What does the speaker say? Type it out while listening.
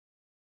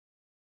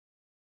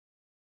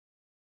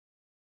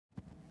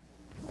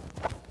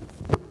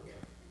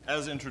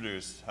As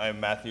introduced, I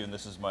am Matthew, and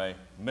this is my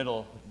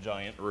middle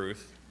giant,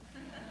 Ruth.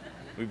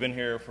 We've been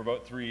here for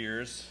about 3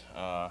 years,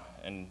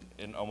 and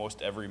in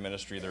almost every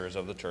ministry there is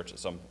of the church in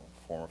some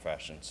form or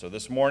fashion. So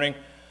this morning,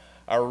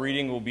 our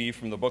reading will be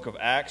from the book of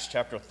Acts,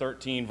 chapter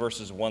 13,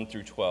 verses 1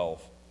 through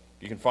 12.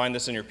 You can find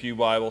this in your pew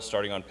Bible,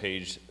 starting on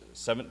page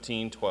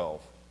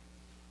 1712.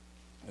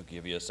 I'll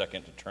give you a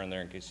second to turn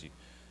there in case you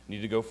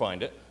need to go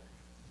find it.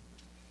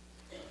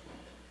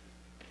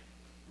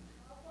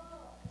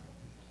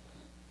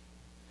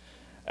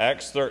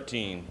 Acts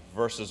 13,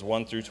 verses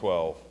 1 through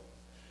 12.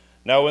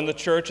 Now in the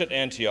church at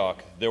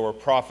Antioch there were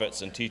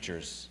prophets and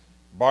teachers,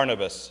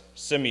 Barnabas,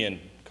 Simeon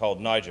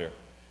called Niger,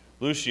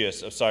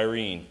 Lucius of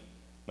Cyrene,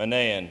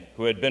 Manaen,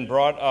 who had been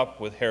brought up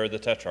with Herod the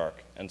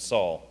Tetrarch, and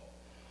Saul.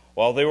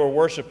 While they were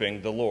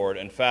worshiping the Lord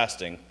and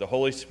fasting, the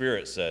Holy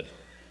Spirit said,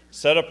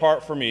 "Set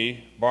apart for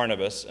me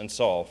Barnabas and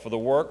Saul for the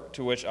work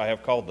to which I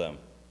have called them."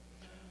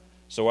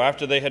 So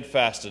after they had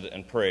fasted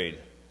and prayed,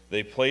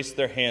 they placed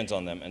their hands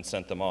on them and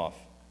sent them off.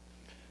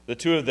 The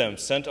two of them,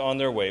 sent on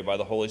their way by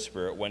the Holy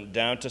Spirit, went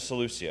down to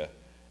Seleucia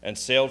and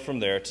sailed from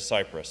there to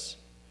Cyprus.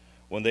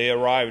 When they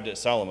arrived at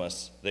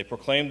Salamis, they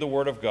proclaimed the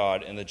word of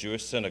God in the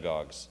Jewish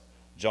synagogues.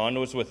 John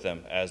was with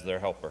them as their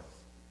helper.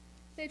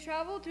 They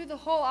traveled through the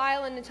whole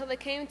island until they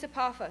came to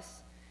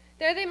Paphos.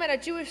 There they met a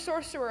Jewish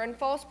sorcerer and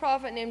false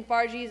prophet named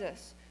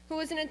Bar-Jesus, who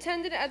was an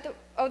attendant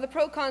of the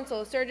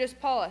proconsul Sergius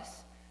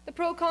Paulus. The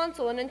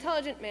proconsul, an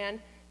intelligent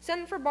man,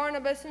 sent for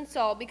Barnabas and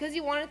Saul because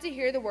he wanted to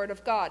hear the word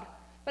of God.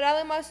 But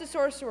Elymas the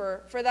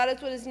sorcerer, for that is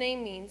what his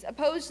name means,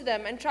 opposed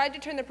them and tried to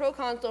turn the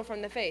proconsul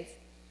from the faith.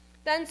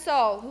 Then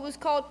Saul, who was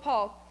called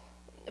Paul,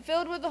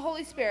 filled with the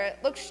Holy Spirit,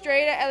 looked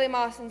straight at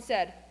Elymas and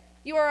said,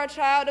 "You are a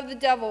child of the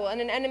devil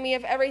and an enemy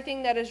of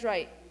everything that is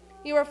right.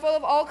 You are full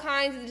of all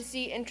kinds of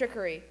deceit and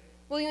trickery.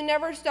 Will you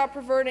never stop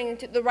perverting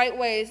the right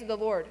ways of the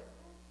Lord?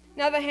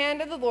 Now the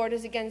hand of the Lord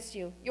is against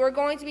you. You are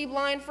going to be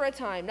blind for a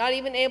time, not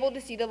even able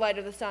to see the light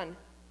of the sun."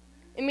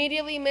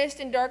 Immediately mist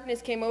and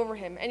darkness came over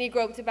him, and he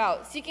groped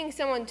about, seeking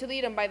someone to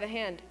lead him by the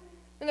hand.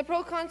 When the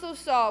proconsul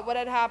saw what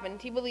had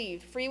happened, he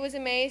believed, for he was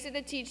amazed at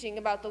the teaching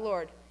about the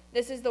Lord.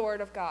 This is the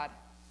word of God.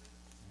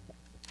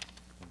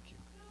 Thank you.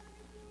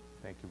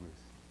 Thank you, Ruth.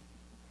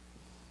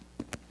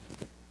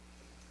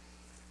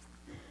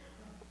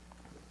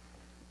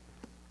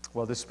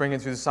 Well, this spring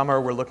and through the summer,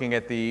 we're looking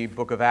at the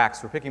book of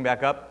Acts. We're picking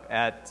back up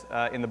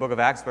in the book of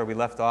Acts where we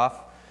left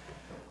off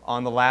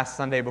on the last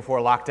Sunday before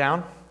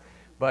lockdown.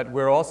 But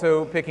we're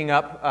also picking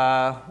up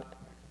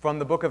from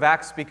the book of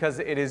Acts because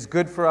it is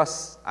good for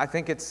us. I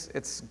think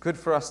it's good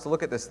for us to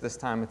look at this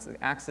time.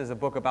 Acts is a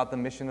book about the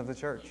mission of the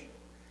church.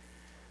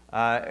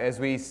 As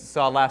we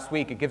saw last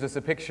week, it gives us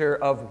a picture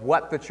of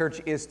what the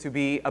church is to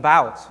be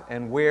about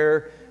and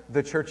where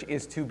the church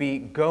is to be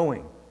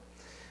going.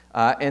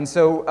 And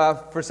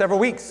so for several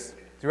weeks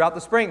throughout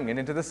the spring and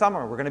into the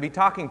summer, we're going to be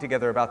talking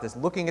together about this,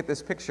 looking at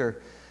this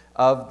picture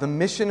of the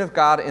mission of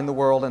God in the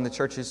world and the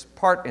church's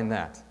part in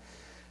that.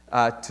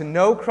 To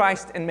know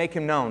Christ and make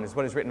him known is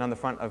what is written on the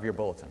front of your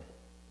bulletin.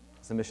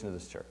 It's the mission of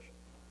this church.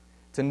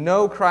 To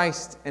know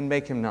Christ and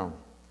make him known.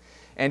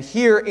 And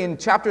here in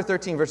chapter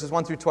 13, verses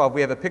 1 through 12,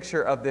 we have a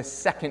picture of this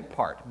second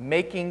part,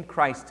 making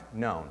Christ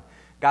known.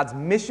 God's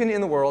mission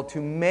in the world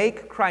to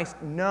make Christ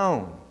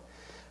known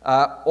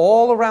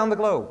all around the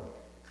globe.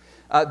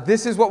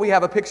 This is what we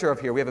have a picture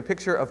of here. We have a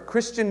picture of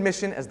Christian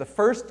mission as the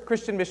first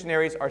Christian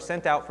missionaries are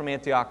sent out from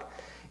Antioch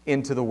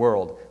into the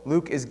world.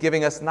 Luke is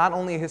giving us not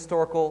only a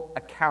historical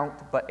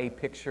account, but a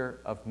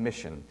picture of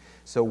mission.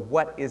 So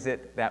what is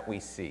it that we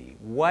see?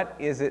 What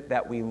is it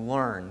that we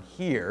learn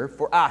here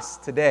for us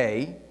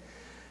today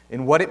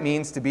in what it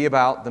means to be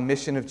about the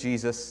mission of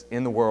Jesus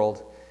in the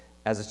world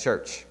as a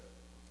church?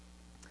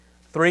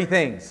 Three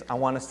things I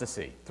want us to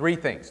see. Three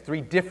things,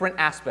 three different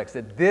aspects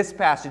that this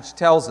passage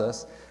tells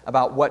us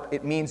about what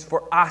it means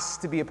for us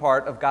to be a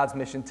part of God's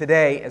mission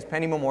today as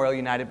Penny Memorial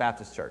United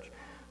Baptist Church.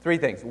 Three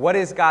things. What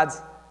is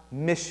God's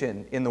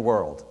mission in the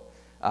world?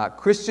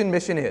 Christian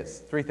mission is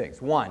three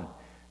things. One,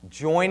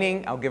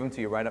 joining, I'll give them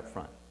to you right up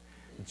front.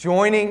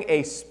 Joining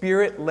a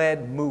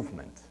spirit-led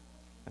movement.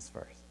 That's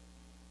first.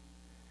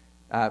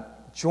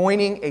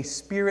 Joining a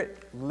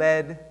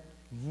spirit-led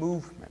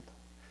movement.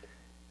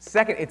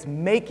 Second, it's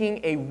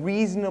making a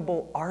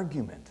reasonable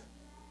argument.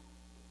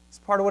 It's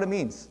part of what it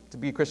means to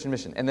be a Christian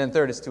mission. And then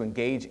third is to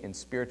engage in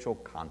spiritual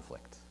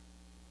conflict.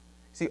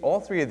 See, all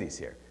three of these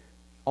here.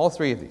 All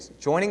three of these.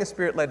 Joining a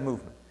spirit-led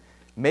movement,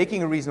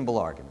 making a reasonable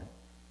argument,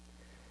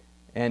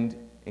 and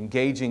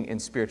engaging in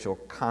spiritual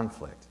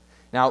conflict.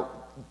 Now,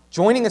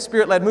 joining a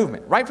spirit-led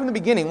movement. Right from the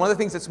beginning, one of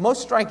the things that's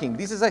most striking,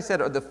 these, as I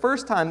said, are the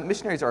first time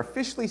missionaries are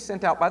officially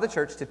sent out by the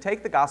church to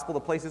take the gospel to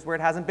places where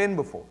it hasn't been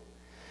before.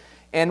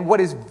 And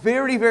what is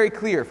very, very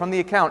clear from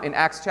the account in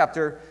Acts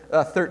chapter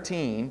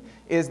 13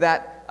 is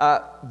that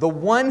the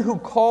one who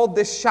called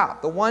this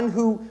shot, the one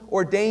who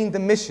ordained the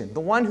mission, the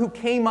one who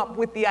came up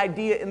with the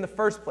idea in the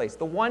first place,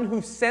 the one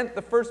who sent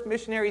the first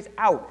missionaries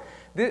out,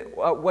 This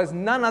was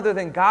none other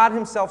than God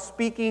himself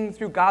speaking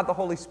through God the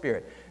Holy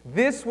Spirit.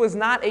 This was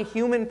not a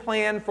human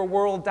plan for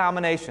world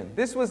domination.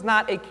 This was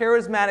not a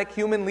charismatic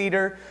human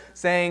leader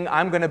saying,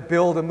 I'm going to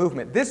build a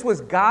movement. This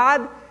was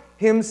God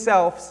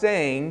himself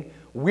saying,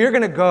 we're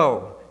going to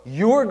go.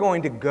 You're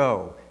going to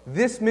go.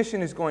 This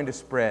mission is going to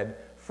spread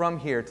from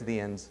here to the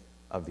ends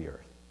of the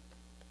earth.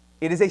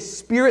 It is a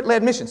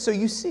Spirit-led mission. So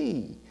you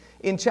see,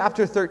 in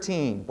chapter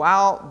 13,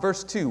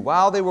 verse 2,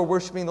 while they were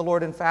worshiping the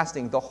Lord and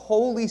fasting, the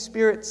Holy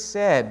Spirit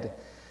said,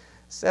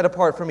 set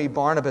apart for me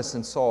Barnabas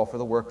and Saul for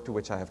the work to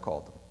which I have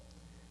called them.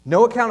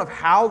 No account of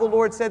how the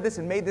Lord said this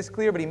and made this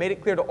clear, but he made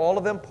it clear to all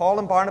of them, Paul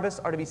and Barnabas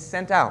are to be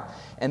sent out.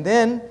 And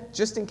then,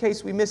 just in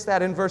case we missed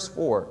that in verse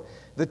 4,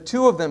 the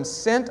two of them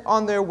sent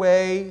on their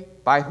way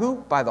by who?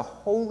 By the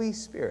Holy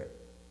Spirit.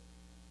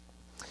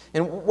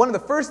 And one of the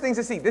first things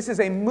to see, this is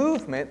a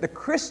movement. The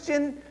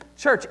Christian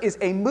church is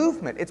a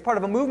movement. It's part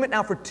of a movement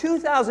now for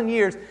 2,000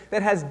 years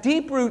that has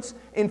deep roots,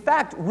 in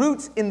fact,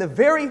 roots in the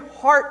very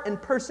heart and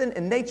person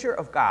and nature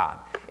of God.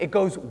 It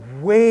goes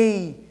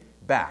way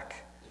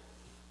back,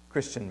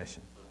 Christian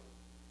mission.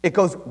 It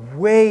goes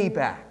way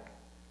back,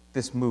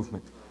 this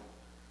movement.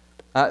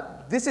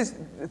 This is,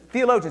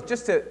 theologians,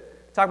 just to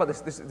talk about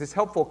this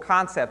helpful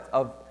concept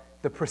of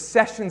the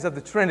processions of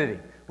the Trinity,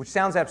 which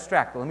sounds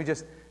abstract, but let me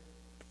just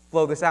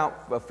fill this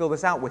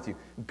out with you.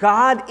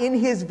 God in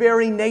his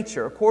very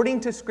nature, according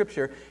to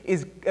Scripture,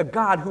 is a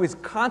God who is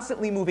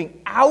constantly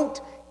moving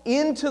out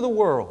into the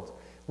world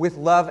with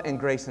love and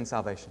grace and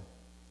salvation.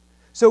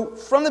 So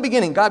from the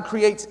beginning, God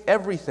creates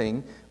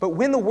everything, but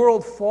when the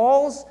world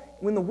falls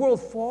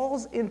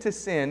into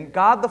sin,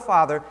 God the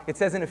Father, it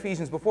says in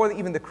Ephesians, before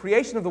even the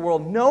creation of the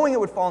world, knowing it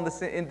would fall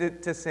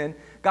into sin,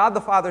 God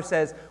the Father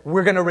says,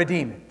 we're going to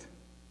redeem it.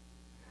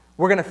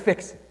 We're going to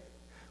fix it.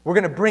 We're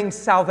going to bring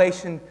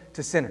salvation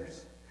to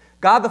sinners.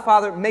 God the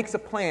Father makes a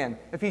plan,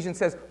 Ephesians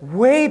says,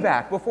 way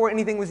back before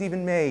anything was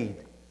even made.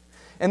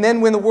 And then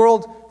when the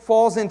world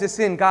falls into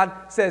sin, God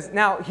says,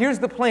 now here's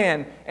the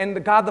plan.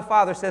 And God the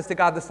Father says to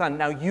God the Son,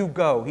 now you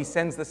go. He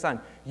sends the Son.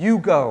 You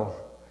go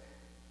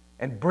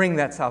and bring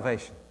that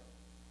salvation.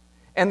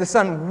 And the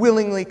Son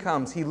willingly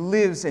comes. He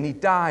lives and he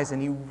dies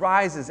and he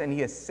rises and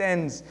he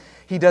ascends.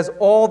 He does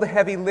all the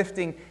heavy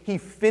lifting. He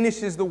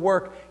finishes the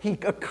work. He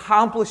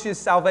accomplishes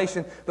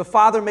salvation. The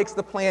Father makes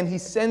the plan. He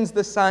sends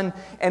the Son.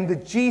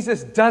 And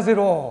Jesus does it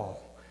all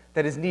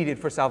that is needed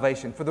for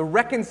salvation. For the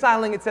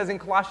reconciling, it says in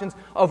Colossians,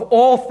 of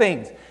all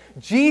things.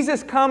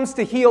 Jesus comes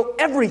to heal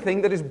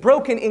everything that is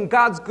broken in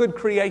God's good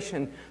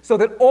creation, so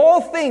that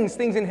all things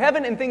in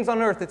heaven and things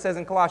on earth, it says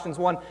in Colossians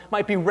 1,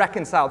 might be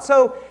reconciled.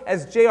 So,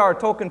 as J.R.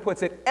 Tolkien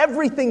puts it,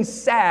 everything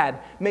sad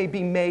may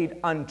be made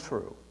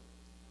untrue.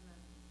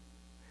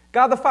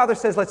 God the Father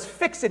says, let's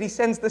fix it. He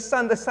sends the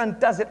Son. The Son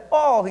does it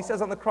all. He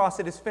says on the cross,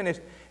 it is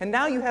finished. And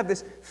now you have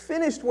this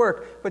finished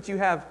work, but you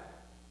have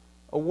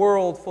a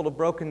world full of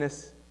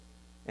brokenness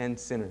and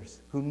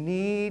sinners who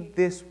need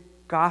this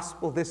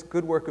gospel, this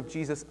good work of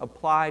Jesus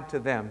applied to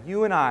them.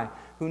 You and I,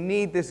 who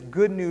need this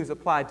good news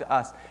applied to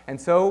us. And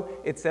so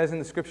it says in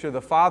the Scripture, the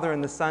Father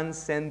and the Son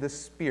send the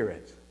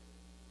Spirit,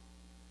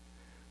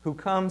 who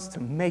comes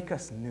to make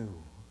us new,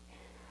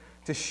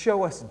 to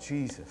show us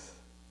Jesus,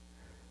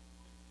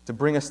 to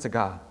bring us to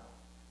God.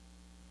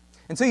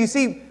 And so you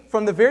see,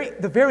 from the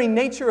very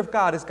nature of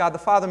God is God the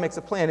Father makes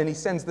a plan and he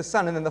sends the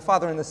Son, and then the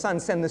Father and the Son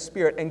send the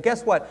Spirit. And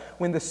guess what?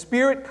 When the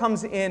Spirit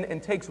comes in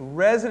and takes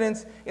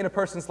residence in a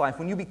person's life,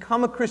 when you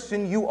become a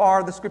Christian, you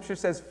are, the Scripture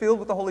says, filled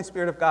with the Holy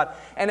Spirit of God.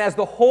 And as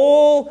the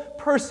whole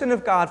person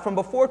of God from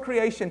before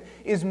creation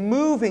is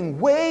moving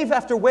wave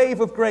after wave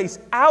of grace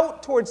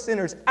out toward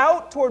sinners,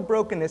 out toward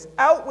brokenness,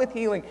 out with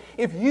healing,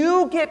 if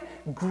you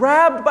get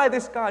grabbed by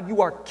this God,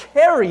 you are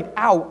carried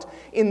out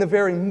in the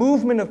very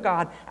movement of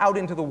God, out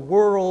into the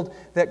world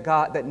that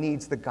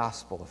needs the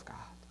gospel of God.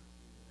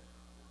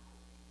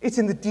 It's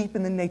in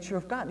the nature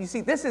of God. You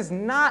see, this is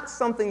not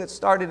something that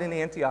started in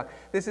Antioch.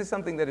 This is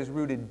something that is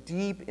rooted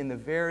deep in the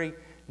very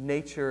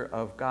nature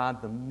of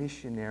God, the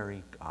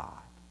missionary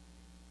God.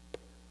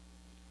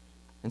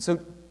 And so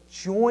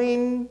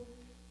joining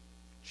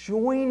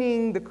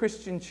the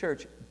Christian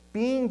church,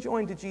 being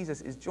joined to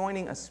Jesus, is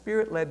joining a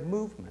Spirit-led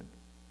movement.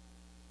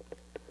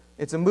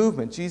 It's a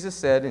movement. Jesus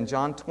said in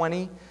John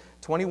 20,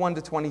 21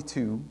 to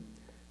 22,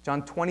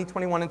 John 20,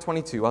 21, and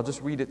 22, I'll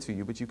just read it to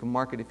you, but you can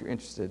mark it if you're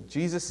interested.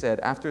 Jesus said,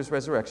 after his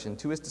resurrection,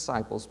 to his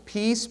disciples,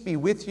 "Peace be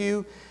with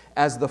you.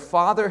 As the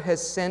Father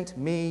has sent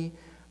me,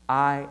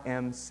 I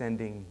am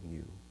sending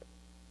you."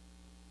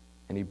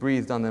 And he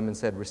breathed on them and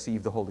said,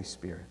 "Receive the Holy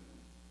Spirit."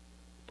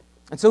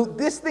 And so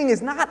this thing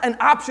is not an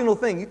optional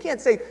thing. You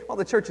can't say, well,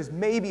 the church is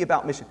maybe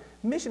about mission.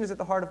 Mission is at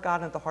the heart of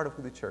God and at the heart of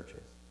who the church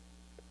is.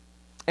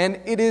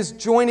 And it is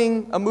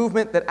joining a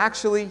movement that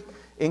actually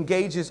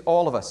engages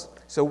all of us.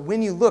 So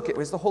when you look at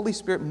as the Holy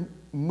Spirit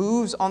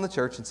moves on the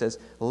church and says,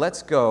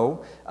 let's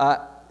go,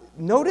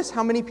 notice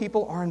how many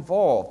people are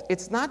involved.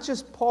 It's not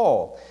just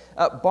Paul.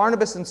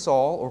 Barnabas and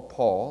Saul, or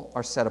Paul,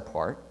 are set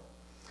apart.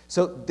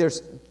 So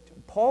there's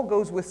Paul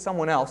goes with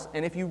someone else,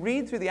 and if you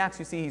read through the Acts,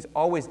 you see he's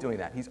always doing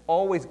that. He's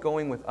always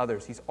going with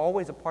others. He's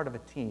always a part of a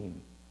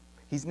team.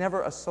 He's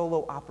never a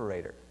solo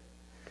operator.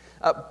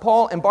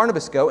 Paul and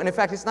Barnabas go, and in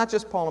fact, it's not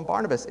just Paul and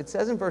Barnabas. It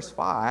says in verse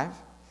 5,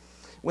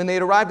 when they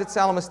had arrived at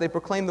Salamis, they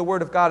proclaimed the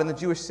word of God in the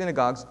Jewish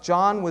synagogues.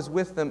 John was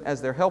with them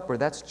as their helper.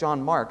 That's John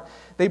Mark.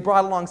 They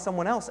brought along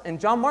someone else, and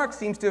John Mark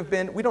seems to have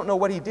been, we don't know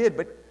what he did,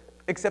 but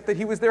except that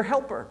he was their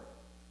helper.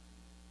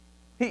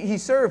 He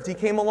served. He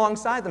came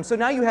alongside them. So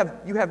now you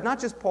have not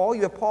just Paul,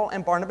 you have Paul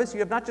and Barnabas.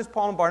 You have not just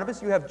Paul and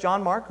Barnabas, you have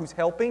John Mark, who's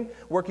helping,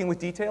 working with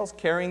details,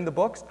 carrying the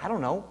books. I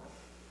don't know.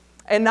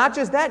 And not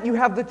just that, you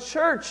have the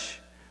church.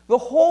 The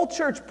whole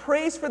church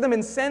prays for them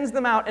and sends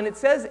them out. And it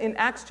says in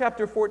Acts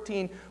chapter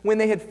 14, when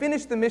they had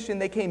finished the mission,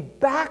 they came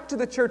back to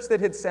the church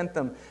that had sent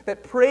them,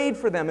 that prayed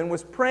for them and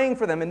was praying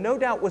for them and no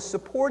doubt was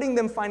supporting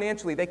them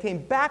financially. They came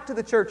back to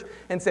the church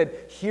and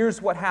said,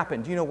 here's what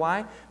happened. Do you know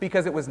why?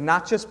 Because it was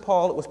not just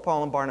Paul, it was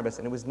Paul and Barnabas.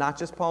 And it was not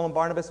just Paul and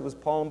Barnabas, it was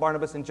Paul and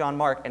Barnabas and John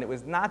Mark. And it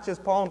was not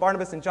just Paul and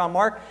Barnabas and John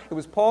Mark, it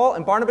was Paul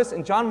and Barnabas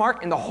and John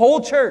Mark and the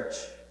whole church.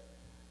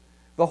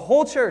 The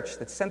whole church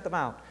that sent them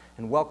out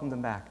and welcomed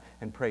them back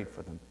and prayed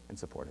for them and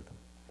supported them.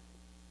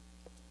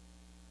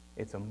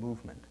 It's a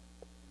movement.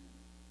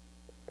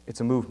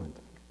 It's a movement.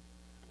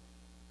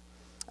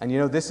 And you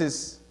know, this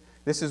is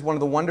one of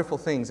the wonderful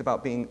things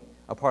about being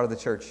a part of the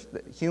church.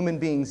 That human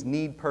beings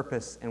need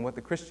purpose, and what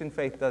the Christian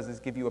faith does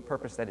is give you a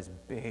purpose that is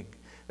big,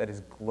 that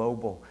is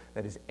global,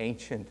 that is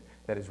ancient,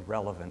 that is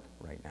relevant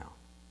right now.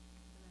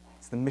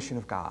 It's the mission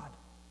of God.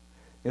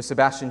 You know,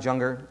 Sebastian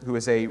Junger, who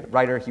is a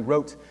writer, he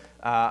wrote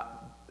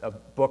a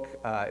book,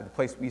 the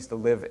place we used to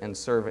live and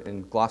serve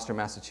in Gloucester,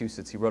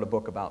 Massachusetts. He wrote a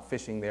book about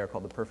fishing there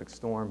called The Perfect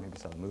Storm. Maybe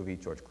you saw the movie,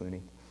 George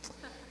Clooney.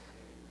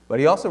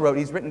 But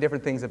he's written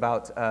different things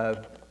about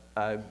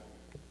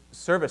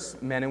service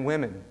men and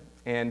women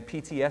and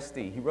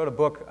PTSD. He wrote a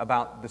book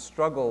about the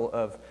struggle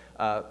of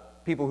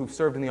people who've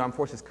served in the armed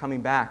forces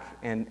coming back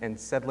and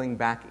settling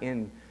back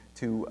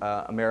into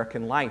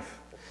American life.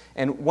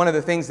 And one of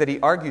the things that he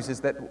argues is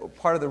that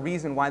part of the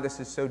reason why this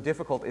is so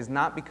difficult is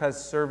not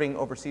because serving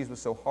overseas was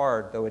so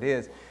hard, though it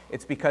is.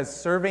 It's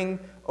because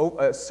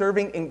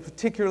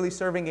particularly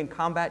serving in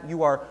combat,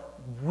 you are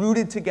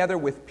rooted together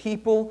with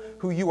people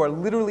who you are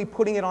literally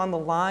putting it on the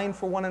line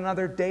for one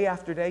another day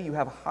after day. You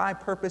have high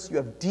purpose. You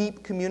have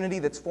deep community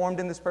that's formed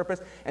in this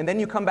purpose. And then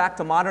you come back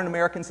to modern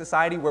American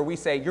society where we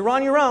say, you're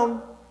on your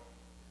own.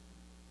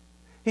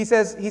 He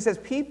says,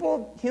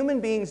 human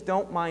beings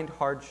don't mind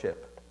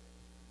hardship.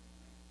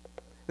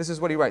 This is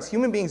what he writes.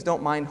 Human beings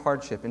don't mind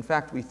hardship. In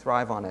fact, we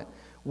thrive on it.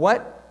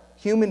 What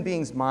human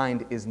beings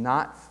mind is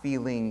not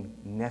feeling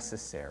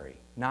necessary,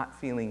 not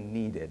feeling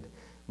needed.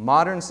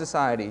 Modern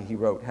society, he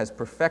wrote, has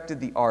perfected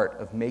the art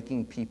of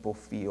making people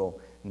feel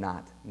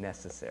not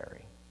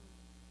necessary.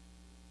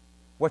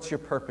 What's your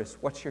purpose?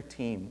 What's your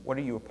team? What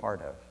are you a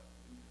part of?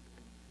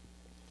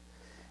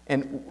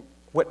 And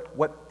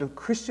what the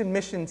Christian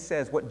mission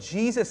says, what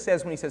Jesus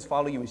says when he says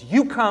follow you, is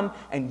you come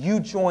and you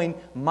join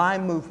my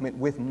movement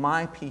with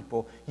my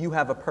people. You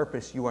have a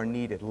purpose. You are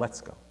needed.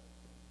 Let's go.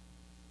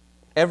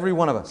 Every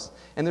one of us.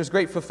 And there's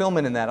great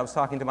fulfillment in that. I was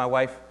talking to my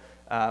wife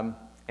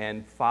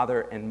and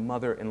father and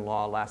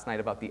mother-in-law last night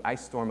about the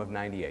ice storm of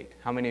 98.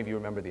 How many of you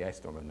remember the ice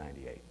storm of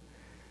 98?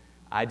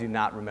 I do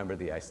not remember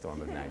the ice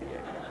storm of 98.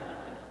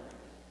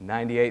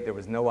 98, there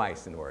was no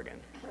ice in Oregon.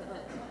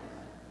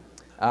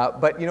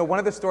 But, you know, one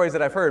of the stories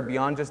that I've heard,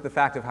 beyond just the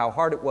fact of how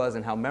hard it was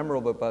and how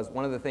memorable it was,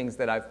 one of the things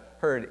that I've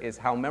heard is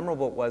how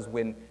memorable it was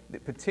when,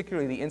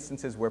 particularly the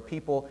instances where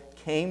people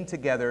came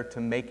together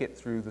to make it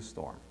through the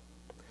storm,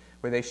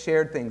 where they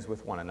shared things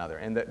with one another.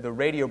 And the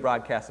radio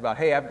broadcasts about,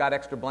 hey, I've got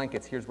extra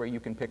blankets, here's where you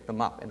can pick them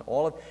up.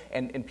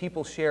 And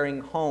people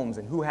sharing homes,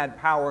 and who had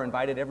power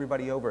invited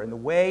everybody over. And the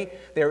way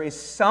there is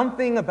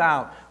something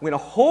about when a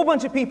whole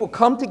bunch of people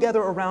come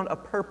together around a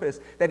purpose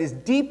that is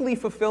deeply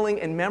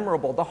fulfilling and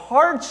memorable. The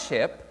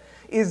hardship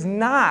is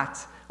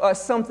not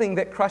something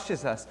that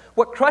crushes us.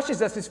 What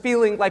crushes us is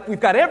feeling like we've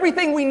got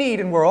everything we need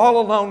and we're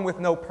all alone with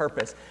no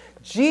purpose.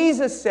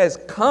 Jesus says,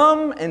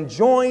 come and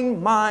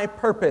join my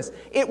purpose.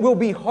 It will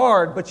be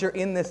hard, but you're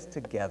in this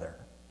together.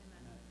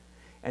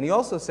 And he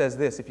also says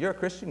this, if you're a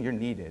Christian, you're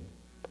needed.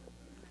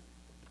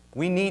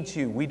 We need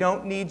you. We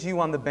don't need you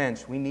on the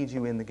bench. We need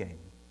you in the game.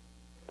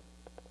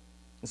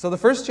 And so the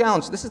first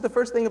challenge, this is the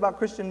first thing about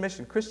Christian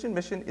mission. Christian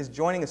mission is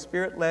joining a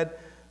Spirit-led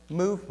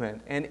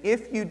movement. And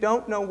if you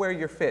don't know where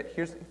you're fit,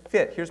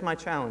 here's my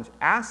challenge.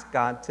 Ask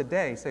God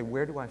today, say,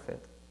 where do I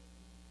fit?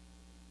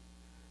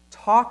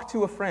 Talk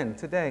to a friend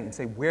today and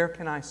say, where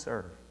can I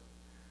serve?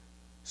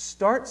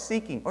 Start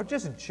seeking, or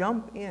just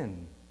jump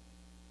in.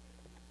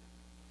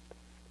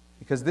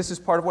 Because this is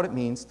part of what it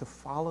means to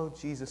follow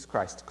Jesus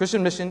Christ.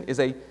 Christian mission is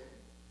a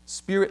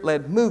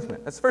Spirit-led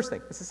movement. That's the first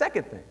thing. It's the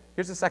second thing.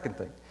 Here's the second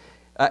thing.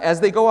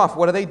 As they go off,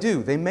 what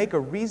do? They make a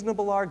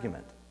reasonable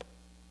argument.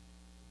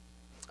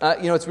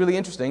 It's really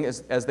interesting.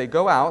 As they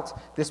go out,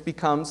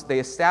 they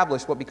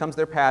establish what becomes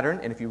their pattern.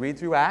 And if you read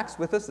through Acts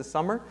with us this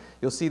summer,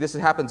 you'll see this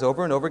happens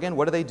over and over again.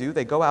 What do?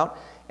 They go out,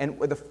 and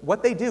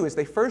what they do is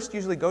they first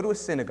usually go to a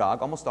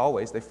synagogue, almost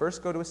always. They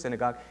first go to a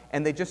synagogue,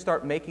 and they just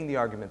start making the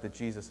argument that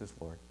Jesus is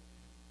Lord.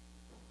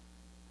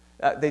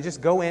 They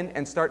just go in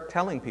and start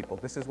telling people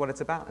this is what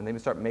it's about, and they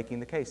start making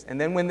the case. And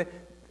then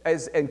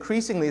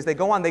increasingly, as they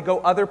go on, they go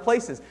other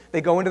places.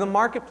 They go into the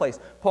marketplace.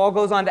 Paul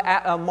goes on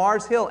to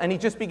Mars Hill, and he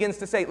just begins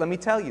to say, let me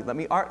tell you, let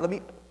me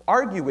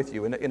argue with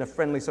you in a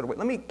friendly sort of way.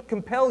 Let me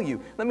compel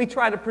you. Let me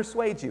try to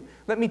persuade you.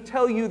 Let me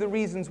tell you the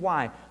reasons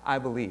why I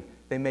believe.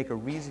 They make a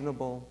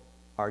reasonable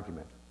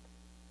argument.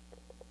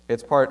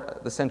 It's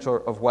the center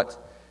of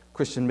what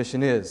Christian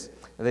mission is.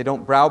 They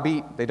don't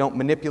browbeat. They don't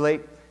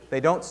manipulate. They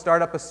don't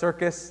start up a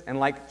circus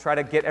and try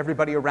to get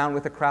everybody around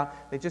with a crowd.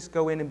 They just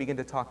go in and begin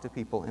to talk to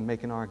people and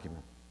make an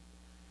argument.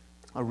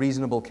 A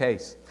reasonable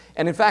case.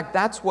 And in fact,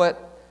 that's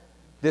what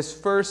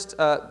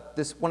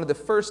one of the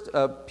first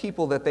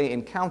people that they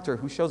encounter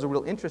who shows a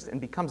real interest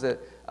and becomes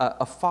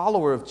a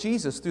follower of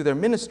Jesus through their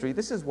ministry,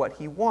 this is what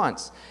he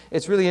wants.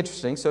 It's really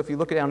interesting. So if you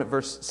look down at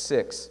verse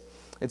 6,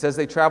 it says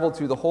they traveled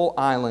through the whole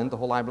island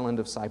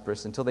of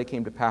Cyprus, until they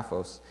came to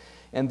Paphos.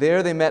 And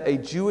there they met a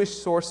Jewish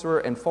sorcerer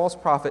and false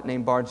prophet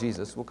named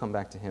Bar-Jesus. We'll come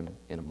back to him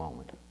in a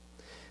moment.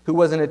 Who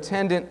was an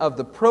attendant of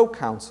the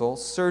proconsul,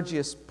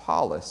 Sergius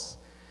Paulus.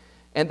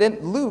 And then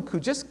Luke, who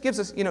just gives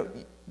us,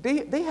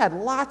 they had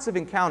lots of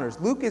encounters.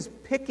 Luke is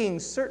picking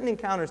certain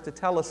encounters to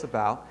tell us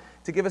about,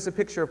 to give us a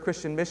picture of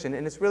Christian mission.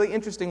 And it's really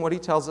interesting what he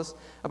tells us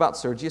about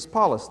Sergius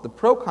Paulus. The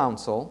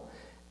proconsul,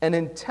 an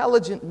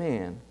intelligent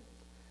man,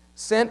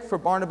 sent for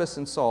Barnabas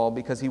and Saul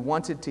because he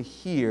wanted to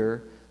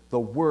hear the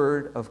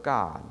word of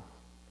God.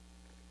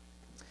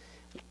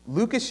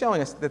 Luke is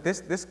showing us that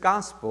this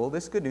gospel,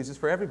 this good news, is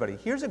for everybody.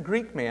 Here's a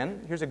Greek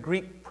man. Here's a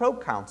Greek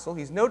proconsul.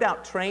 He's no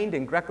doubt trained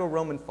in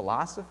Greco-Roman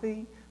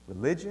philosophy,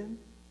 religion.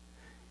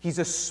 He's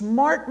a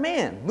smart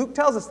man. Luke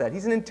tells us that.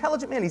 He's an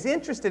intelligent man. He's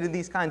interested in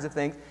these kinds of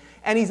things.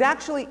 And he's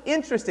actually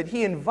interested.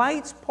 He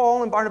invites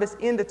Paul and Barnabas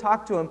in to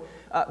talk to him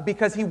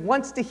because he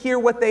wants to hear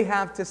what they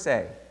have to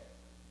say.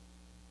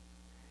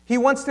 He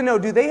wants to know,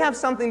 do they have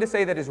something to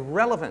say that is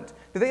relevant?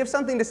 Do they have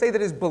something to say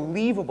that is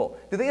believable?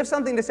 Do they have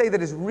something to say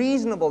that is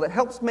reasonable, that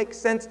helps make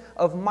sense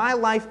of my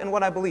life and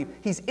what I believe?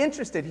 He's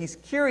interested. He's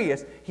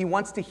curious. He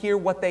wants to hear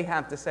what they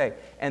have to say.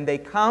 And they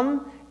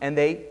come and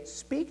they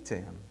speak to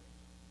him.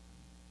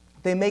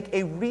 They make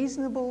a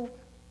reasonable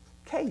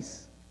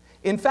case.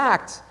 In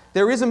fact,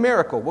 there is a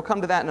miracle. We'll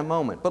come to that in a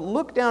moment. But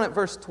look down at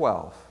verse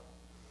 12,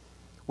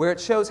 where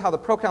it shows how the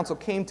proconsul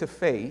came to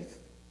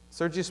faith,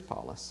 Sergius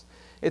Paulus.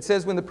 It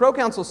says, when the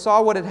proconsul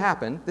saw what had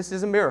happened, this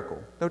is a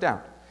miracle, no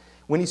doubt.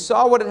 When he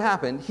saw what had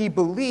happened, he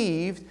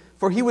believed,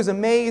 for he was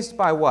amazed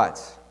by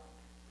what?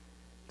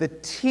 The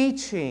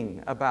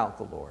teaching about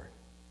the Lord.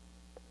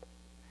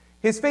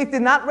 His faith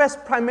did not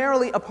rest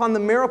primarily upon the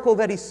miracle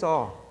that he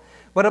saw,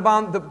 but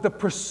upon the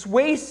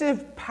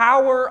persuasive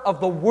power of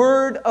the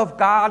Word of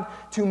God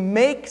to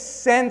make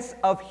sense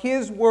of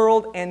his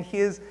world and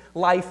his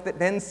life that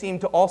then seemed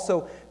to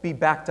also be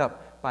backed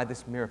up by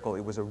this miracle.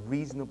 It was a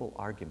reasonable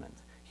argument.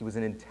 He was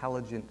an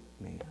intelligent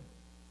man.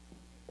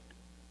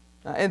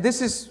 And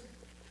this is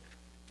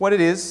what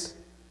it is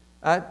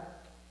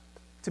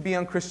to be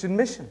on Christian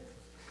mission.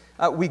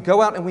 We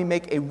go out and we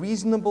make a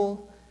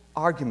reasonable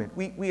argument.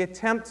 We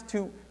attempt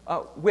to,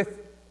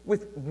 with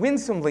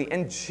winsomely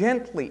and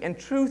gently and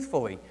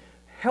truthfully,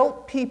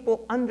 help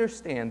people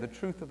understand the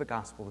truth of the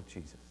gospel of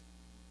Jesus.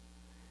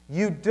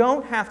 You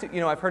don't have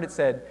to, I've heard it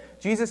said,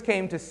 Jesus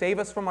came to save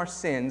us from our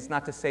sins,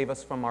 not to save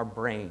us from our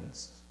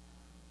brains.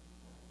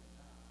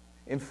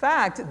 In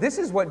fact, this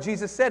is what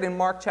Jesus said in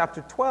Mark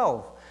chapter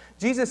 12.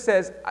 Jesus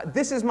says,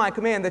 this is my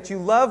command, that you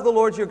love the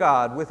Lord your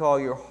God with all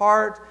your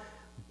heart,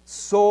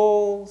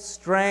 soul,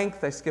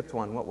 strength. I skipped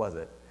one. What was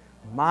it?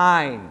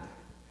 Mind.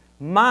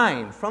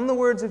 Mind, from the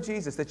words of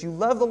Jesus, that you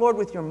love the Lord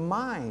with your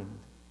mind,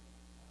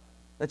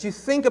 that you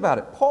think about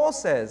it. Paul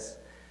says,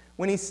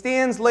 when he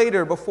stands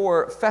later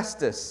before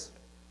Festus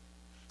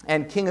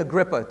and King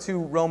Agrippa, two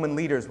Roman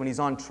leaders, when he's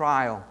on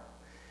trial,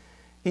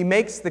 he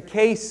makes the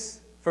case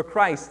for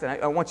Christ.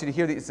 And I want you to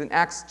hear this. It's in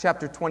Acts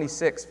chapter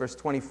 26, verse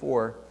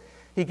 24.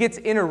 He gets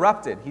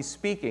interrupted. He's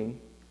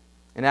speaking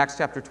in Acts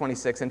chapter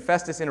 26, and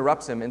Festus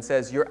interrupts him and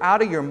says, "You're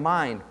out of your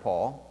mind,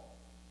 Paul.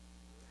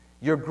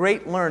 Your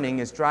great learning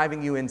is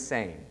driving you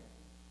insane."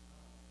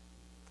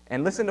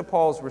 And listen to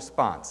Paul's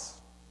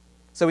response.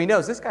 So he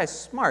knows this guy's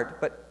smart,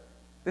 but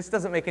this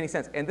doesn't make any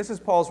sense. And this is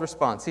Paul's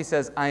response. He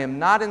says, "I am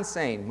not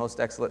insane,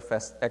 most excellent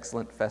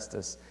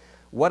Festus.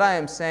 What I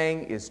am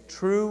saying is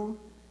true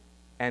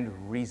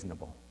and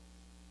reasonable."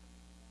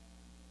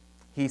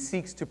 He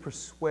seeks to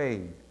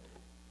persuade.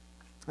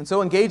 And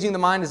so engaging the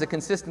mind is a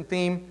consistent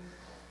theme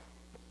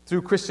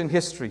through Christian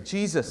history.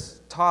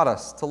 Jesus taught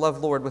us to love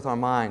Lord with our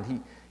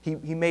mind.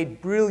 He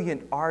made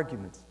brilliant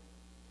arguments.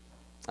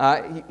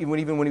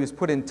 Even when he was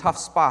put in tough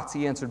spots,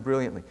 he answered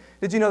brilliantly.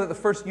 Did you know that the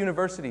first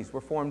universities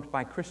were formed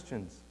by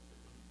Christians?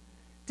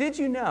 Did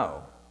you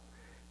know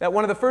that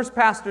one of the first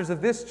pastors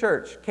of this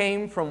church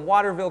came from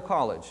Waterville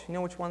College? You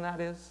know which one that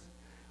is?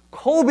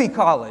 Colby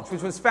College,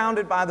 which was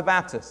founded by the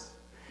Baptists.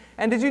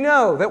 And did you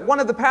know that one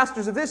of the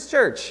pastors of this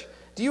church,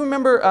 do you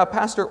remember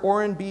Pastor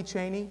Orrin B.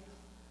 Cheney?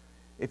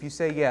 If you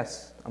say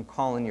yes, I'm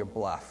calling your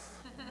bluff.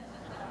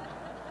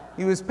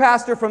 He was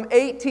pastor from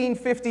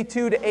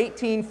 1852 to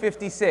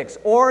 1856.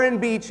 Orrin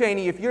B.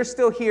 Cheney, if you're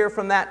still here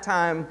from that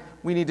time,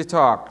 we need to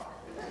talk.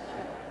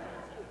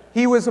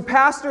 He was a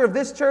pastor of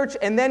this church,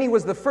 and then he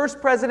was the first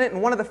president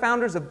and one of the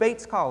founders of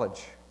Bates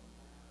College.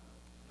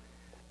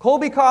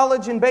 Colby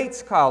College and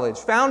Bates College,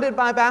 founded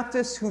by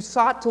Baptists who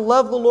sought to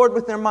love the Lord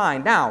with their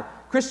mind. Now,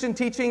 Christian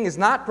teaching is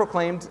not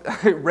proclaimed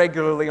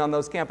regularly on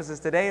those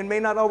campuses today and may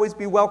not always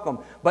be welcome,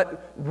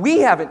 but we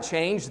haven't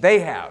changed, they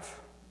have.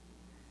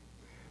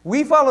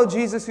 We follow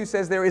Jesus, who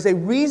says there is a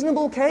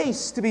reasonable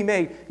case to be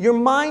made. Your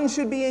mind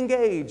should be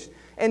engaged.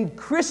 And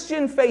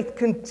Christian faith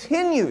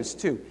continues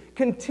to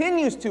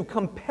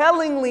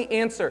compellingly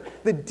answer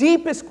the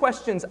deepest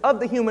questions of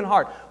the human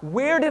heart.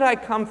 Where did I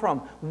come from?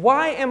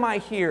 Why am I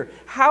here?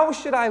 How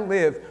should I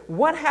live?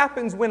 What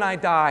happens when I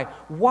die?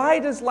 Why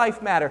does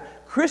life matter?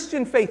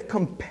 Christian faith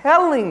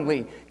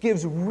compellingly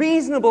gives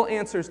reasonable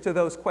answers to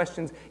those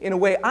questions in a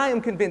way I am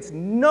convinced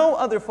no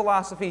other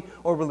philosophy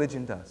or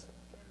religion does.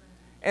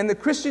 And the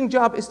Christian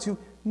job is to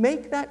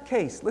make that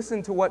case.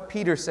 Listen to what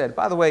Peter said.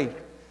 By the way,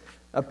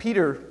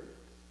 Peter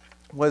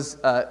was,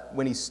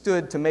 when he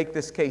stood to make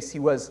this case,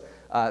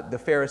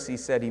 the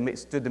Pharisees said he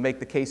stood to make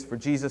the case for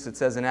Jesus, it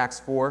says in Acts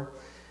 4.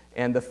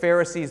 And the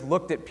Pharisees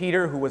looked at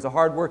Peter, who was a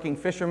hardworking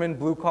fisherman,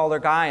 blue-collar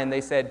guy, and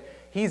they said,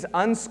 he's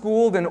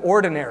unschooled and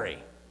ordinary.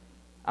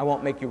 I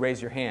won't make you raise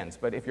your hands,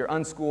 but if you're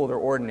unschooled or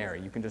ordinary,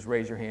 you can just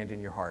raise your hand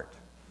in your heart.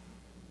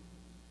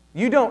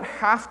 You don't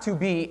have to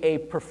be a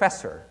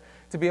professor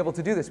to be able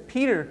to do this.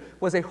 Peter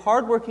was a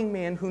hardworking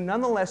man who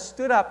nonetheless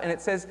stood up, and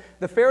it says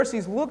the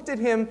Pharisees looked at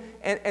him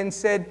and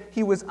said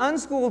he was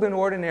unschooled and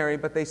ordinary,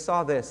 but they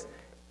saw this.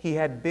 He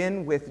had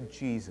been with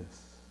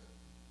Jesus.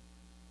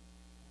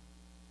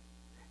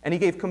 And he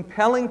gave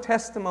compelling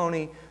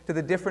testimony to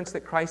the difference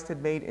that Christ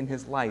had made in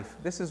his life.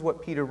 This is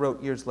what Peter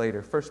wrote years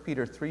later, 1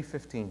 Peter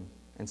 3:15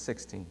 and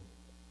 16.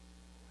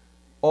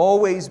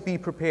 Always be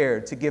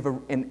prepared to give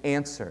an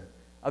answer.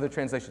 Other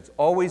translations,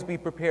 always be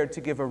prepared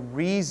to give a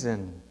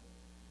reason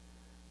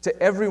to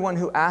everyone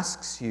who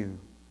asks you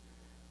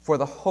for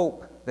the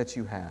hope that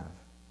you have.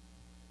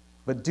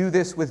 But do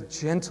this with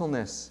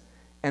gentleness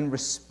and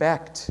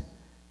respect,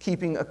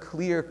 keeping a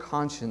clear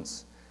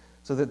conscience,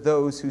 so that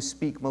those who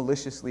speak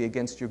maliciously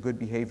against your good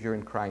behavior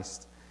in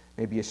Christ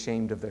may be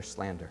ashamed of their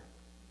slander.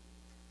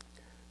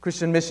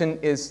 Christian mission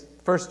is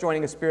first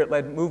joining a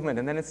Spirit-led movement,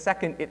 and then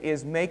second, it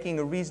is making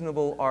a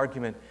reasonable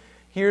argument.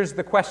 Here's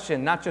the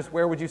question, not just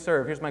where would you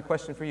serve. Here's my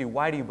question for you.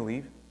 Why do you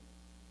believe?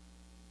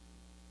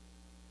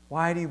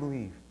 Why do you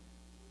believe?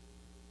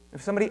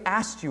 If somebody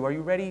asked you, are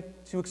you ready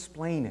to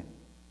explain it?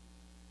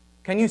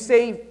 Can you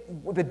say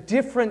the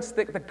difference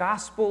that the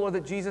gospel or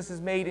that Jesus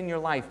has made in your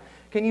life?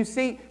 Can you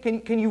say,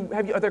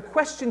 are there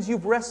questions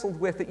you've wrestled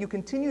with that you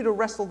continue to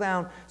wrestle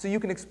down so you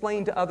can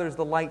explain to others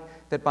the light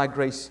that by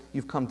grace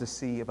you've come to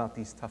see about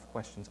these tough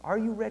questions? Are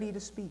you ready to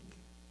speak?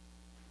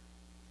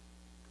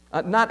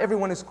 Not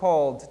everyone is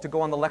called to go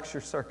on the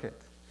lecture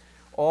circuit.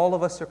 All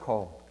of us are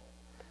called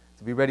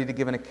to be ready to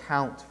give an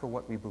account for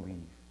what we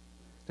believe,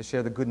 to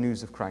share the good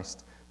news of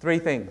Christ. 3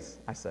 things,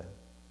 I said.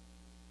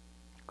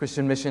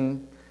 Christian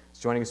mission is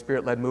joining a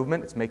Spirit-led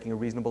movement. It's making a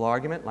reasonable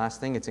argument. Last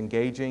thing, it's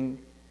engaging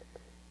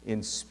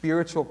in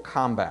spiritual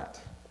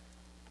combat.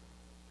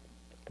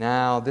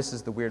 Now, this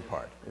is the weird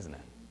part, isn't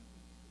it?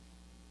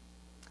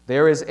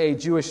 There is a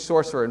Jewish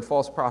sorcerer and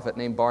false prophet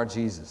named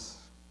Bar-Jesus,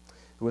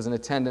 who was an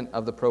attendant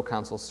of the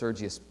proconsul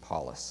Sergius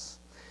Paulus.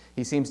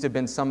 He seems to have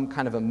been some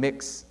kind of a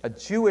mix, a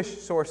Jewish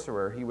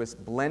sorcerer. He was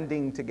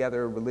blending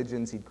together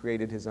religions. He'd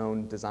created his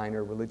own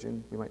designer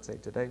religion, we might say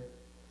today.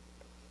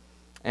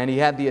 And he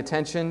had the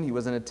attention. He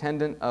was an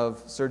attendant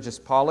of Sergius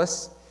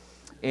Paulus.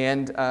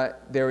 And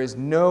there is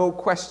no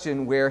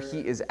question where he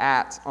is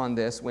at on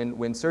this.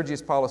 When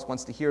Sergius Paulus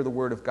wants to hear the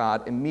word of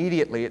God,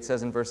 immediately, it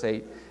says in verse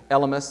 8,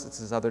 Elymas, that's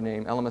his other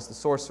name, Elymas the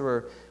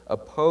sorcerer,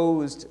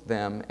 opposed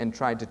them and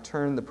tried to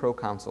turn the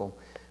proconsul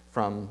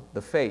from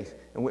the faith.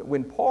 And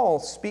when Paul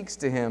speaks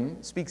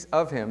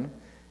of him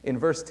in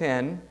verse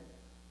 10,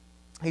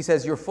 he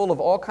says, you're full of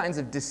all kinds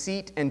of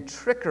deceit and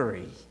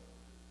trickery.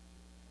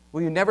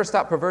 Will you never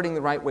stop perverting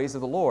the right ways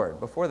of the Lord?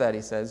 Before that,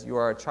 he says, you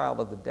are a child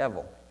of the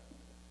devil.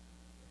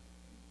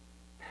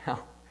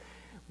 Now,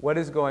 what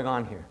is going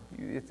on here?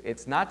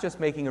 It's not just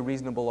making a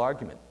reasonable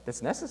argument.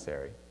 That's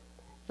necessary.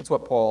 That's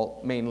what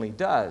Paul mainly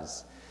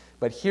does.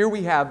 But here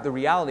we have the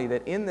reality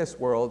that in this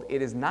world,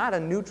 it is not a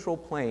neutral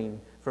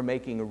plane for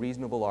making a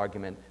reasonable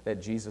argument that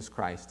Jesus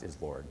Christ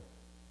is Lord.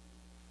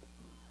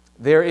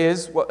 There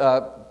is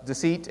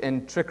deceit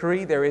and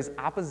trickery. There is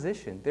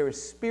opposition. There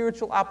is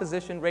spiritual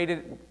opposition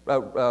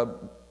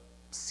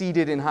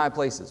seated in high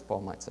places,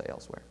 Paul might say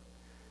elsewhere.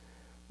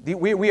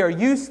 We are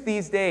used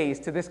these days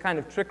to this kind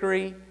of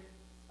trickery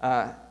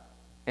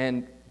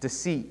and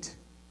deceit.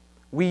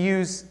 We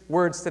use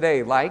words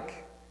today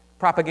like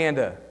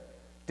propaganda,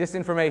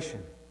 disinformation,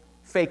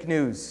 fake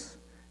news,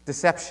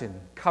 deception,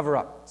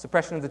 cover-up,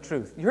 suppression of the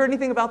truth. You heard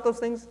anything about those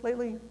things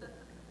lately?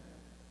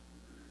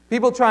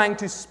 People trying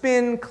to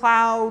spin,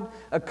 cloud,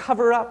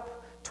 cover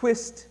up,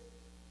 twist,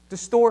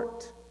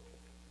 distort.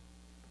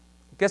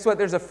 Guess what?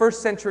 There's a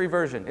first century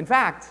version. In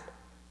fact,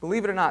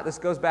 believe it or not, this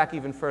goes back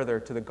even further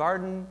to the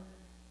Garden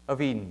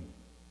of Eden.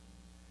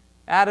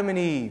 Adam and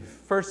Eve,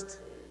 first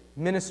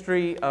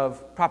ministry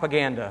of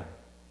propaganda.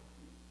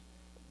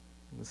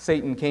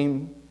 Satan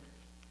came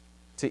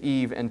to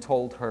Eve and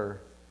told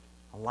her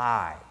a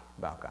lie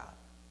about God.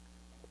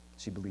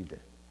 She believed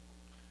it.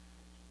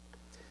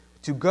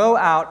 To go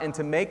out and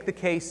to make the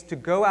case, to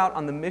go out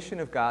on the mission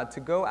of God,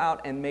 to go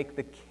out and make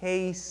the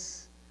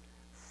case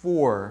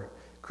for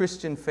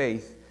Christian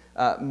faith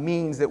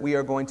means that we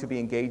are going to be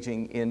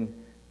engaging in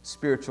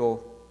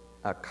spiritual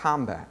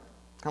combat,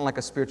 kind of like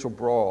a spiritual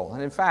brawl.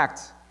 And in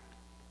fact,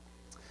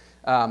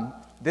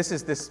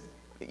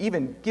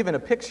 even given a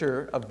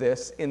picture of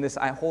this in this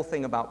whole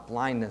thing about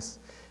blindness.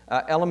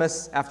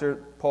 Elymas, after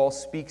Paul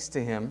speaks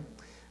to him,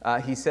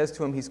 he says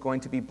to him he's going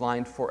to be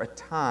blind for a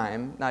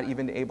time, not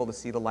even able to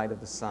see the light of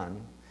the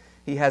sun.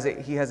 He has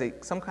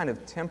some kind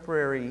of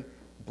temporary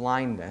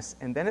blindness.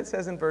 And then it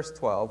says in verse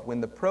 12,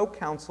 when the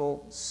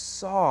proconsul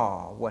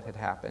saw what had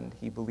happened,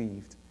 he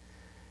believed,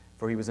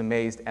 for he was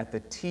amazed at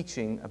the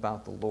teaching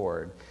about the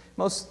Lord.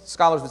 Most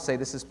scholars would say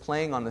this is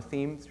playing on the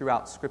theme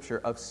throughout Scripture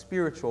of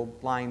spiritual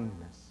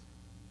blindness.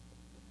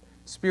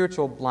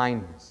 Spiritual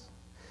blindness.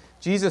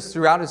 Jesus,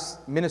 throughout his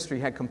ministry,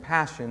 had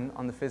compassion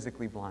on the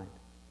physically blind.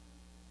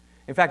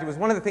 In fact, it was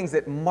one of the things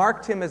that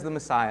marked him as the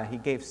Messiah. He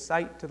gave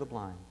sight to the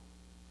blind.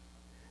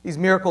 These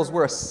miracles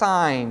were a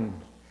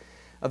sign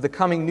of the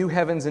coming new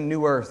heavens and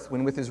new earth,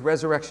 when with his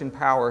resurrection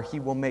power, he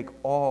will make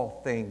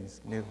all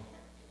things new.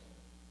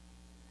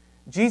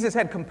 Jesus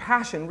had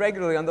compassion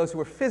regularly on those who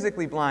were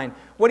physically blind.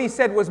 What he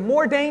said was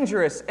more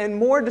dangerous and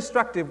more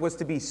destructive was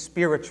to be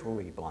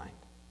spiritually blind.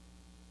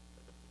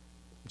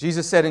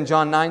 Jesus said in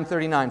John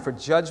 9:39, "For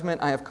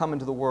judgment I have come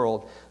into the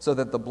world, so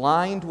that the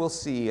blind will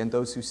see, and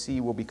those who see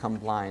will become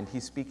blind."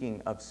 He's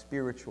speaking of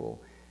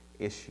spiritual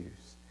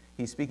issues.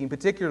 He's speaking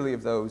particularly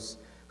of those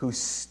who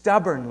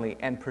stubbornly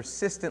and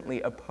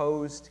persistently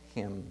opposed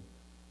him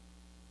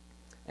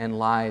and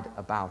lied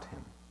about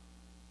him.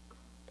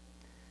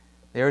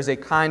 There is a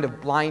kind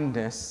of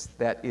blindness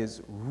that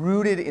is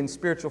rooted in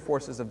spiritual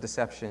forces of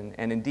deception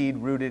and indeed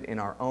rooted in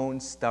our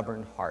own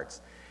stubborn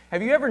hearts.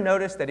 Have you ever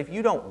noticed that if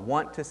you don't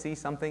want to see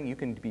something, you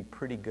can be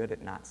pretty good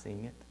at not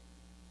seeing it?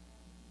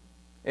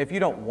 If you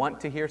don't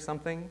want to hear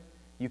something,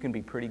 you can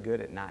be pretty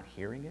good at not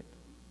hearing it.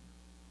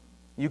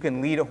 You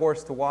can lead a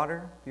horse to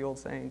water, the old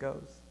saying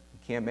goes. You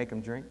can't make him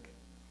drink.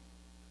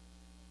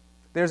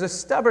 There's a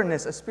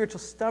stubbornness, a spiritual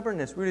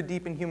stubbornness rooted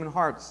deep in human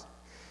hearts.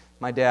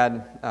 My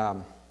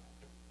dad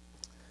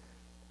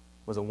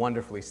was a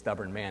wonderfully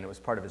stubborn man. It was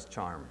part of his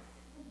charm.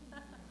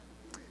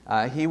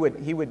 He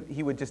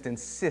would just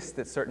insist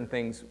that certain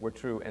things were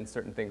true and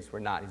certain things were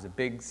not. He's a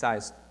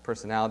big-sized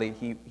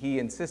personality. He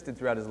insisted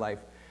throughout his life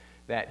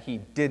that he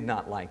did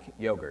not like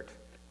yogurt,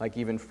 like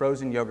even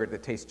frozen yogurt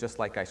that tastes just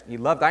like ice cream. He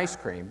loved ice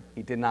cream.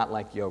 He did not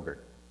like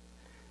yogurt.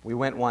 We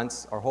went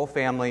once, our whole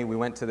family, we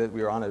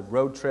were on a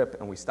road trip,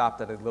 and we stopped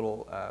at a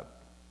little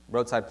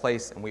roadside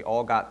place, and we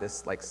all got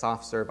this like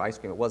soft-serve ice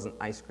cream. It wasn't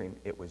ice cream.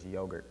 It was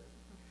yogurt.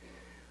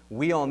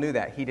 We all knew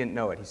that. He didn't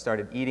know it. He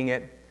started eating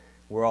it.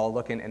 We're all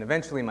looking, and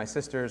eventually my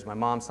sisters, my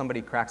mom,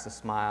 somebody cracks a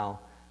smile.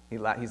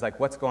 He's like,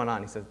 "What's going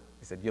on?" He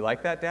said, "You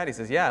like that, Dad?" He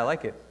says, "Yeah, I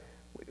like it."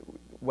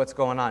 "What's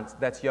going on?"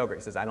 "That's yogurt."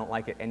 He says, "I don't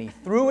like it." And he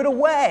threw it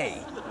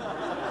away.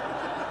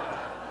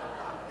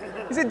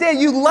 He said, "Dad,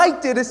 you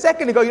liked it a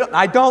second ago."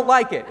 "I don't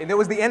like it." And it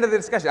was the end of the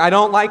discussion. "I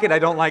don't like it. I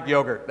don't like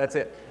yogurt." That's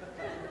it.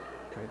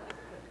 Right?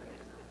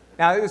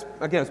 Now, it was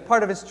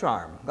part of his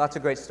charm. Lots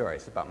of great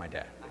stories about my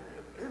dad.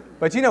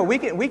 But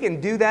we can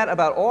do that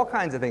about all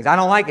kinds of things. "I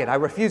don't like it. I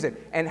refuse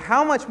it." And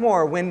how much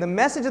more when the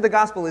message of the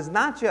gospel is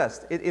not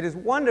just, it is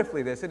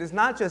wonderfully this, it is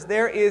not just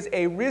there is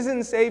a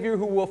risen Savior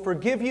who will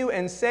forgive you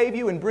and save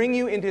you and bring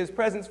you into his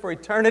presence for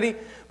eternity,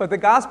 but the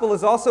gospel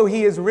is also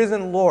he is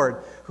risen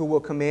Lord who will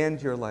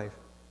command your life,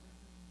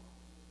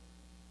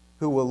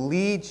 who will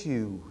lead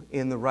you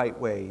in the right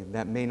way.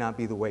 That may not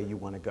be the way you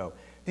want to go.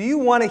 Do you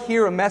want to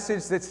hear a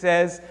message that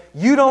says,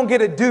 you don't get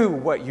to do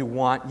what you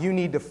want, you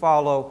need to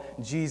follow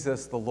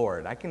Jesus the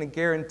Lord? I can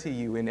guarantee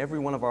you in every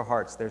one of our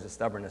hearts there's a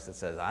stubbornness that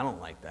says, "I don't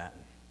like that."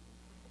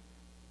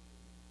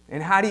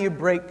 And how do you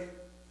break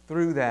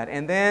through that?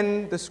 And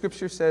then the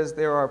scripture says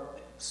there are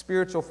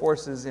spiritual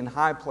forces in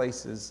high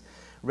places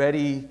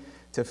ready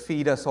to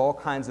feed us all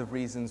kinds of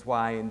reasons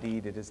why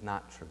indeed it is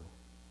not true.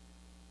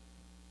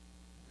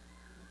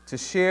 To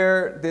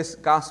share this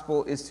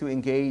gospel is to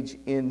engage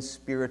in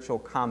spiritual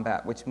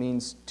combat, which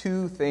means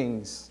two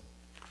things.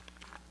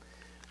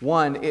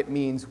 One, it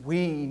means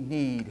we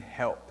need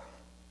help.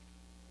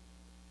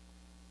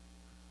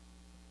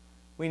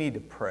 We need to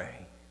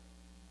pray.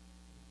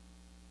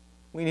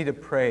 We need to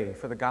pray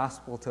for the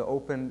gospel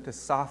to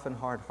soften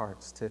hard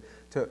hearts,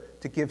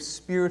 to give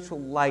spiritual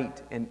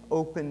light and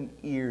open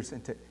ears,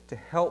 and to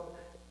help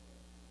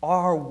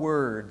our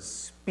words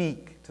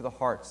speak to the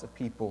hearts of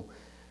people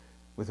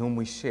with whom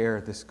we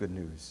share this good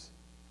news.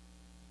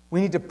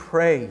 We need to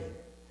pray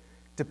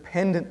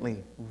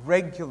dependently,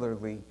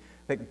 regularly,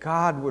 that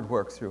God would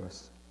work through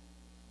us.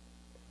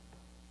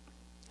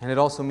 And it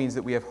also means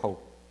that we have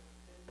hope.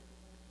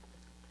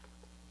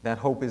 That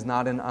hope is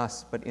not in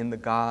us, but in the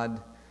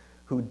God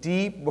who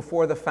deep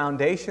before the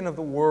foundation of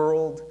the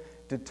world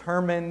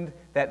determined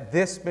that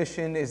this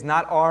mission is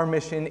not our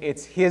mission,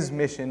 it's His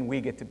mission we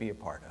get to be a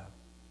part of.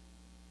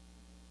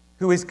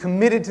 Who is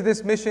committed to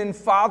this mission,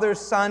 Father,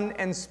 Son,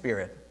 and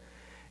Spirit,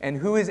 and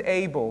who is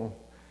able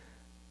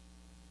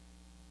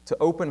to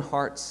open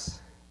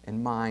hearts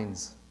and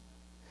minds.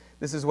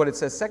 This is what it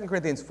says, 2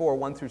 Corinthians 4,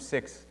 1 through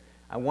 6.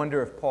 I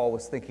wonder if Paul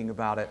was thinking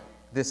about it,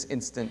 this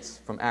instance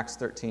from Acts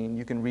 13.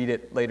 You can read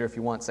it later if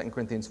you want, 2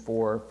 Corinthians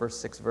 4, first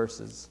 6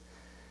 verses.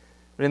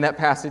 But in that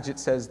passage it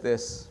says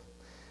this,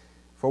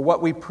 "For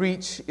what we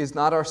preach is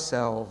not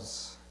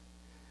ourselves,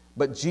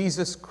 but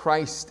Jesus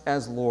Christ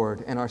as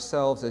Lord, and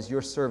ourselves as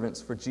your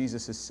servants for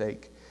Jesus'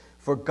 sake.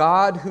 For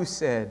God, who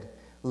said,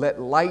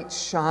 'Let light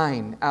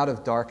shine out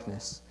of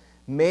darkness,'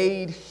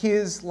 made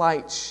His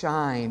light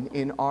shine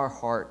in our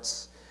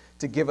hearts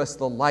to give us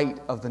the light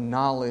of the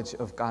knowledge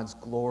of God's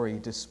glory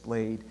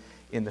displayed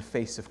in the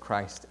face of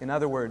Christ." In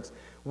other words,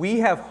 we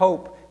have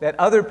hope that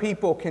other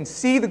people can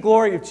see the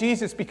glory of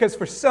Jesus because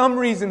for some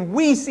reason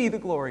we see the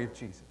glory of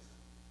Jesus.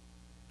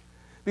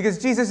 Because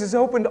Jesus has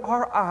opened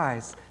our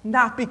eyes,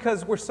 not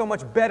because we're so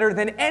much better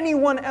than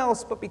anyone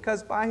else, but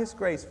because by His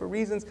grace, for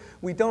reasons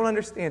we don't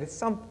understand, at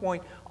some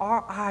point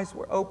our eyes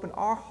were open,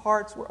 our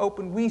hearts were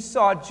open. We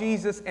saw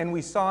Jesus and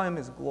we saw Him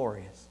as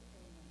glorious.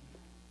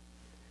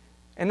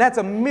 And that's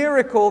a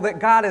miracle that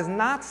God is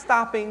not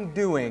stopping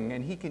doing,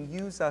 and He can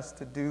use us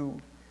to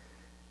do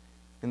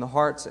in the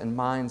hearts and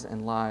minds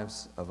and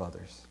lives of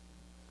others.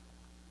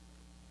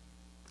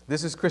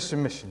 This is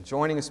Christian mission,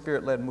 joining a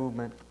Spirit-led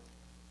movement,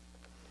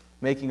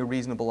 making a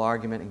reasonable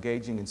argument,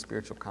 engaging in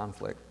spiritual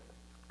conflict.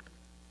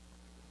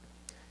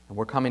 And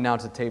we're coming now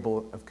to the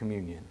table of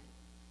communion.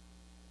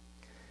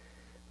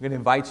 I'm going to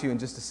invite you in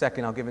just a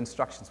second. I'll give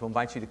instructions. We'll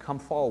invite you to come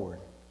forward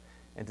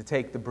and to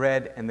take the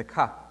bread and the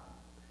cup.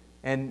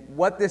 And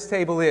what this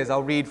table is,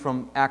 I'll read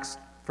from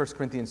 1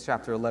 Corinthians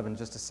chapter 11 in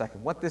just a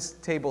second. What this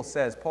table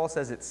says, Paul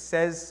says it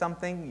says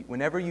something.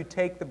 Whenever you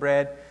take the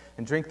bread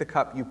and drink the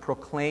cup, you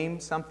proclaim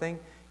something.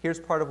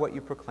 Here's part of what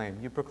you proclaim.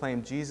 You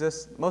proclaim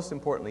Jesus, most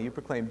importantly, you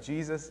proclaim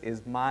Jesus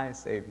is my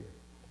Savior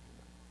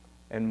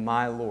and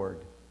my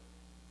Lord.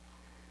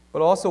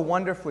 But also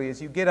wonderfully,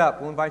 as you get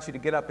up, we'll invite you to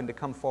get up and to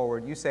come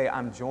forward. You say,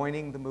 I'm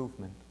joining the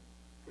movement.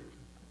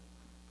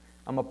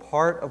 I'm a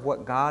part of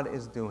what God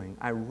is doing.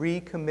 I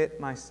recommit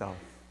myself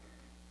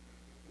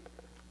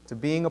to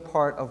being a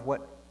part of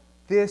what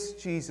this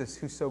Jesus,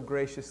 who so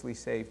graciously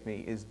saved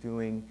me, is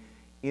doing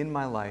in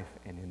my life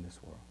and in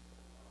this world.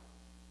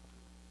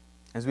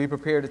 As we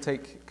prepare to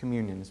take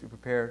communion, as we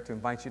prepare to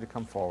invite you to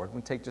come forward,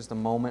 we'll take just a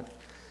moment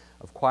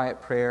of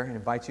quiet prayer and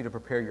invite you to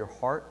prepare your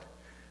heart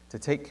to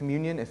take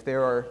communion. If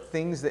there are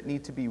things that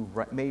need to be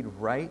made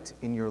right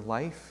in your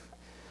life,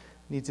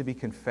 need to be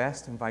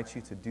confessed, I invite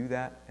you to do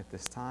that at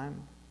this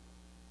time.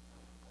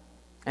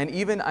 And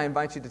even I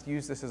invite you to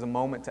use this as a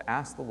moment to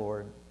ask the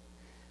Lord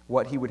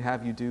what He would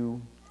have you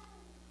do,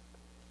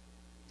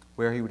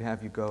 where He would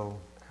have you go,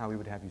 how He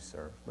would have you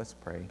serve. Let's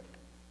pray.